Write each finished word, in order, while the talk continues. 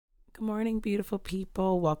Good morning, beautiful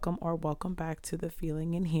people. Welcome back to the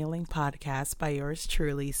Feeling and Healing podcast by yours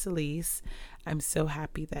truly, Celise. I'm so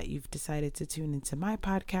happy that you've decided to tune into my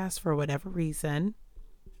podcast for whatever reason.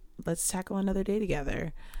 Let's tackle another day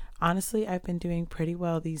together. Honestly, I've been doing pretty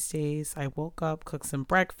well these days. I woke up, cooked some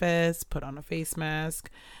breakfast, put on a face mask,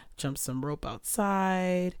 jumped some rope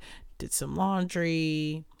outside, did some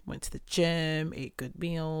laundry, went to the gym, ate good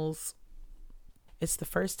meals. It's the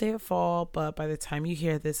first day of fall, but by the time you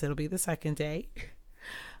hear this, it'll be the second day.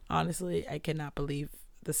 Honestly, I cannot believe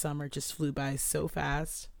the summer just flew by so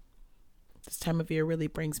fast. This time of year really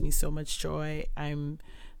brings me so much joy. I'm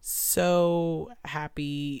so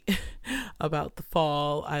happy about the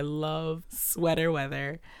fall. I love sweater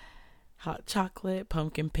weather, hot chocolate,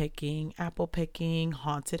 pumpkin picking, apple picking,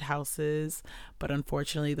 haunted houses. But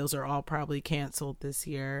unfortunately, those are all probably canceled this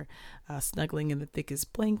year. Snuggling in the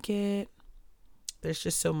thickest blanket. There's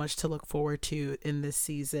just so much to look forward to in this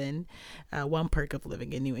season. One perk of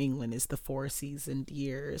living in New England is the 4-seasoned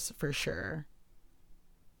years for sure.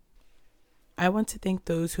 I want to thank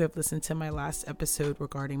those who have listened to my last episode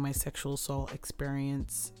regarding my sexual assault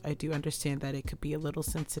experience. I do understand that it could be a little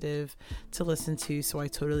sensitive to listen to, so I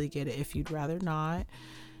totally get it if you'd rather not.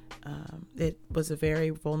 It was a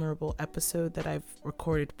very vulnerable episode that I've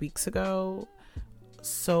recorded weeks ago.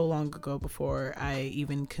 So long ago before I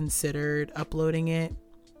even considered uploading it.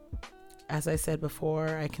 As I said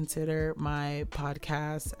before, I consider my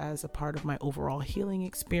podcast as a part of my overall healing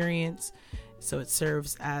experience, so it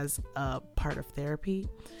serves as a part of therapy.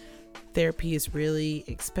 Therapy is really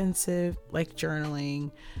expensive, like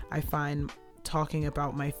journaling. I find talking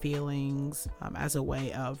about my feelings as a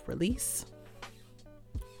way of release.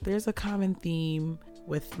 There's a common theme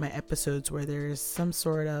with my episodes where there's some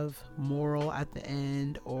sort of moral at the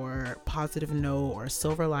end or positive note or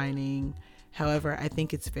silver lining. However, I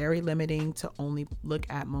think it's very limiting to only look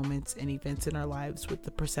at moments and events in our lives with the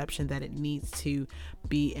perception that it needs to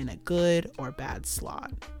be in a good or bad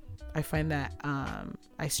slot. I find that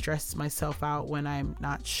I stress myself out when I'm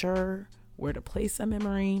not sure where to place a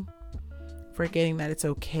memory, forgetting that it's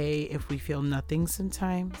okay if we feel nothing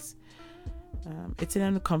sometimes. It's an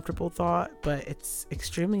uncomfortable thought, but it's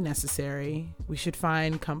extremely necessary. We should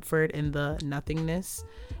find comfort in the nothingness.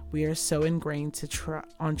 We are so ingrained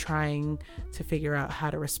on trying to figure out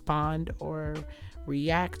how to respond or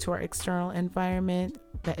react to our external environment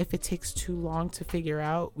that if it takes too long to figure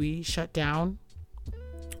out, we shut down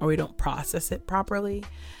or we don't process it properly.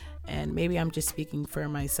 And maybe I'm just speaking for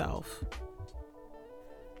myself.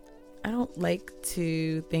 I don't like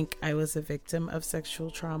to think I was a victim of sexual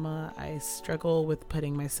trauma. I struggle with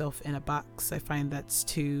putting myself in a box. I find that's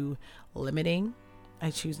too limiting. I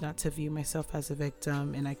choose not to view myself as a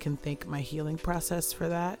victim, and I can thank my healing process for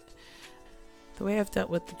that. The way I've dealt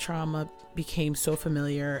with the trauma became so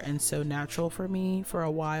familiar and so natural for me. For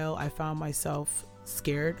a while, I found myself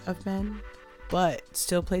scared of men, but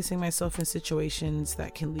still placing myself in situations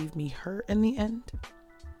that can leave me hurt in the end.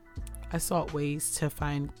 I sought ways to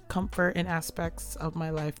find comfort in aspects of my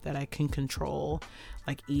life that I can control,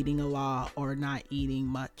 like eating a lot or not eating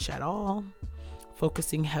much at all,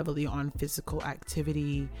 focusing heavily on physical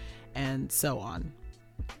activity, and so on.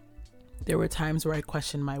 There were times where I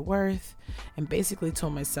questioned my worth and basically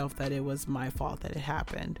told myself that it was my fault that it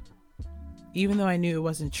happened. Even though I knew it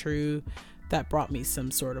wasn't true, that brought me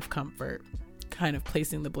some sort of comfort, kind of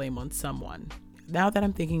placing the blame on someone. Now that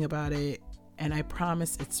I'm thinking about it, and I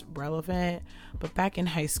promise it's relevant, but back in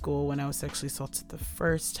high school when I was sexually assaulted the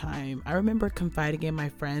first time, I remember confiding in my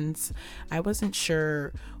friends. I wasn't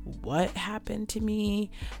sure what happened to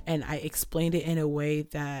me, and I explained it in a way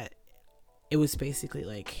that it was basically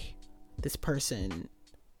like this person,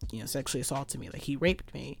 sexually assaulted me, like he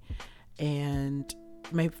raped me. And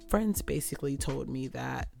my friends basically told me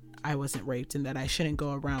that I wasn't raped and that I shouldn't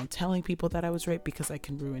go around telling people that I was raped because I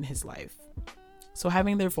can ruin his life. So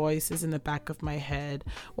having their voices in the back of my head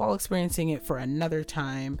while experiencing it for another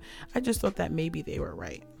time, I just thought that maybe they were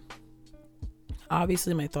right.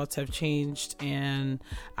 Obviously, my thoughts have changed, and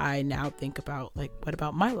I now think about, what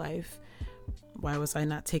about my life? Why was I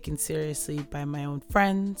not taken seriously by my own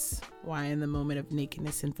friends? Why in the moment of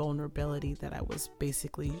nakedness and vulnerability that I was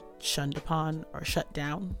basically shunned upon or shut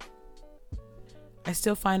down? I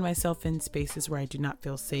still find myself in spaces where I do not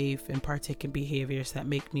feel safe and partake in behaviors that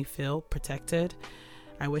make me feel protected.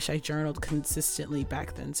 I wish I journaled consistently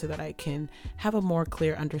back then so that I can have a more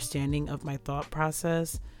clear understanding of my thought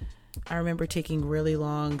process. I remember taking really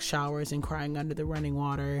long showers and crying under the running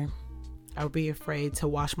water. I would be afraid to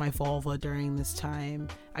wash my vulva during this time.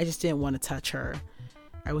 I just didn't want to touch her.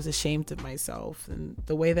 I I was ashamed of myself, and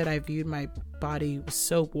the way that I viewed my body was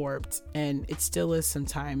so warped, and it still is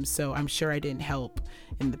sometimes. So I'm sure I didn't help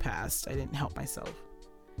in the past. I didn't help myself.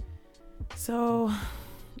 So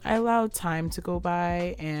I allowed time to go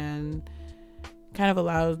by and kind of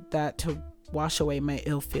allowed that to wash away my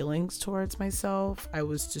ill feelings towards myself. I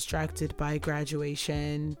was distracted by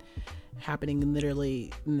graduation happening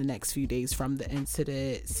literally in the next few days from the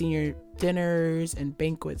incident, senior dinners and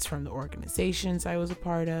banquets from the organizations I was a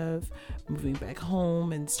part of, moving back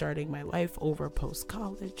home and starting my life over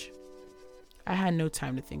post-college. I had no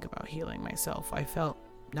time to think about healing myself. I felt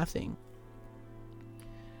nothing.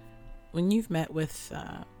 When you've met with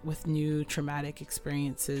new traumatic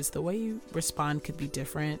experiences, the way you respond could be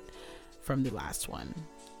different from the last one.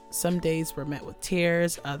 Some days were met with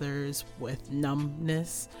tears, others with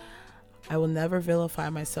numbness. I will never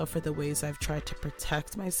vilify myself for the ways I've tried to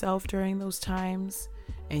protect myself during those times,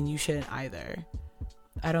 and you shouldn't either.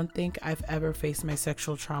 I don't think I've ever faced my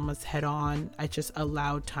sexual traumas head on. I just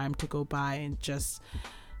allowed time to go by and just,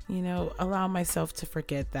 allow myself to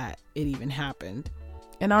forget that it even happened.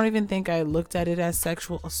 And I don't even think I looked at it as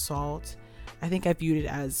sexual assault. I think I viewed it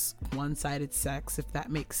as one-sided sex, if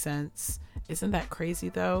that makes sense. Isn't that crazy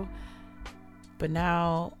though? But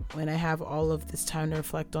now, when I have all of this time to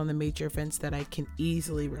reflect on the major events that I can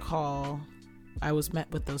easily recall, I was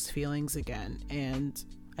met with those feelings again, and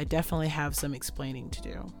I definitely have some explaining to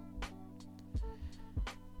do.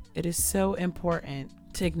 It is so important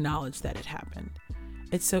to acknowledge that it happened.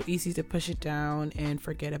 It's so easy to push it down and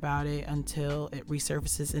forget about it until it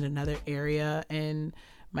resurfaces in another area in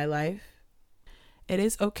my life. It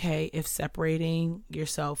is okay if separating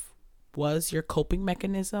yourself was your coping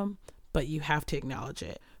mechanism, but you have to acknowledge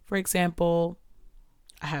it. For example,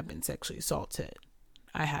 I have been sexually assaulted.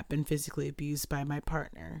 I have been physically abused by my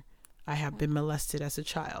partner. I have been molested as a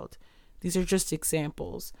child. These are just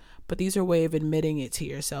examples, but these are a way of admitting it to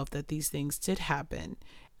yourself that these things did happen.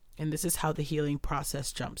 And this is how the healing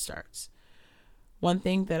process jumpstarts. One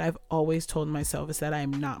thing that I've always told myself is that I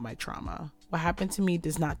am not my trauma. What happened to me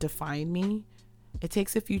does not define me. It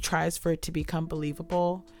takes a few tries for it to become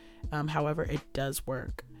believable. However, it does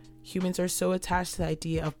work. Humans are so attached to the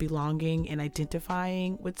idea of belonging and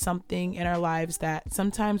identifying with something in our lives that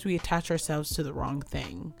sometimes we attach ourselves to the wrong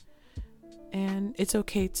thing. And it's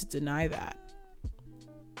okay to deny that.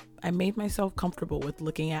 I made myself comfortable with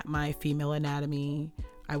looking at my female anatomy.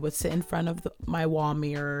 I would sit in front of my wall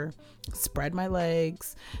mirror, spread my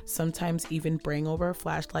legs, sometimes even bring over a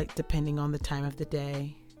flashlight depending on the time of the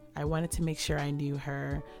day. I wanted to make sure I knew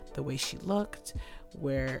her, the way she looked,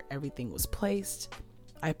 where everything was placed.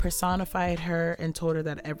 I personified her and told her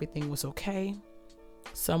that everything was okay.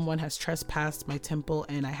 Someone has trespassed my temple,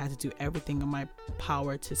 and I had to do everything in my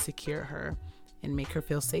power to secure her and make her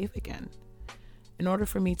feel safe again. In order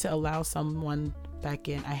for me to allow someone back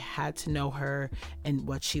in, I had to know her and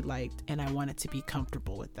what she liked, and I wanted to be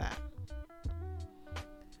comfortable with that.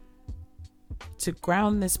 To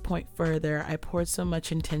ground this point further, I poured so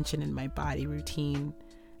much intention in my body routine.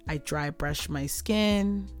 I dry brushed my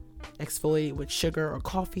skin, exfoliate with sugar or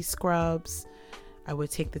coffee scrubs. I would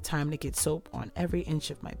take the time to get soap on every inch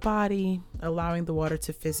of my body, allowing the water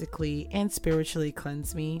to physically and spiritually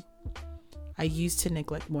cleanse me. I used to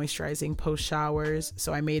neglect moisturizing post showers,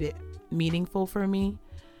 so I made it meaningful for me.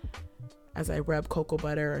 As I rub cocoa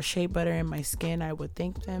butter or shea butter in my skin, I would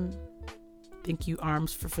thank them. Thank you,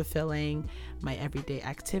 arms, for fulfilling my everyday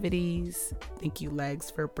activities. Thank you,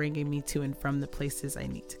 legs, for bringing me to and from the places I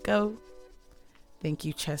need to go. Thank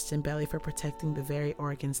you, chest and belly, for protecting the very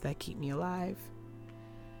organs that keep me alive.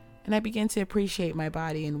 And I began to appreciate my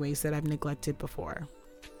body in ways that I've neglected before.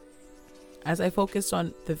 As I focused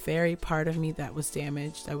on the very part of me that was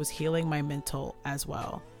damaged, I was healing my mental as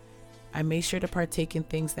well. I made sure to partake in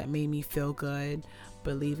things that made me feel good,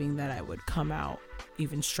 believing that I would come out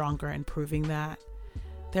even stronger and proving that.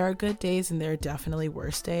 There are good days and there are definitely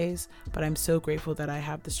worse days, but I'm so grateful that I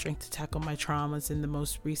have the strength to tackle my traumas in the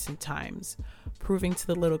most recent times, proving to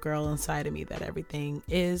the little girl inside of me that everything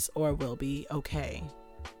is or will be okay.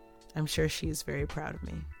 I'm sure she is very proud of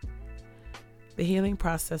me. The healing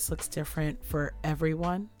process looks different for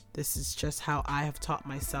everyone. This is just how I have taught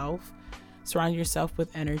myself. Surround yourself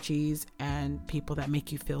with energies and people that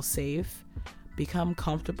make you feel safe. Become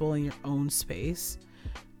comfortable in your own space.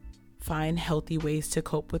 Find healthy ways to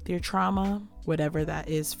cope with your trauma, whatever that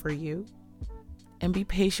is for you. And be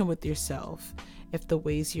patient with yourself if the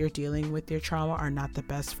ways you're dealing with your trauma are not the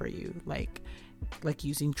best for you, like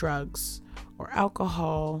using drugs or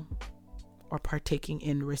alcohol or partaking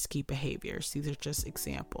in risky behaviors. These are just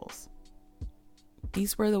examples.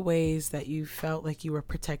 These were the ways that you felt like you were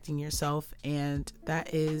protecting yourself, and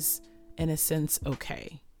that is, in a sense,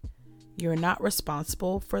 okay. You're not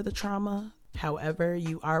responsible for the trauma. However,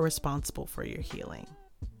 you are responsible for your healing.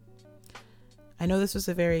 I know this was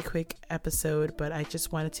a very quick episode, but I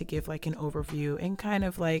just wanted to give like an overview and kind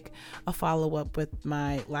of like a follow-up with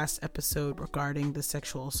my last episode regarding the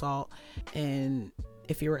sexual assault. And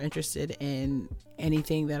if you were interested in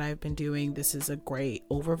anything that I've been doing, this is a great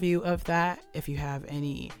overview of that. If you have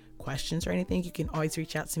any questions or anything, you can always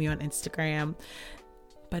reach out to me on Instagram.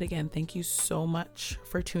 But again, thank you so much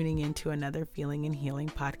for tuning in to another Feeling and Healing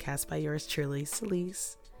podcast by yours truly,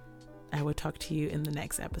 Celise. I will talk to you in the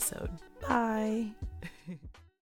next episode. Bye.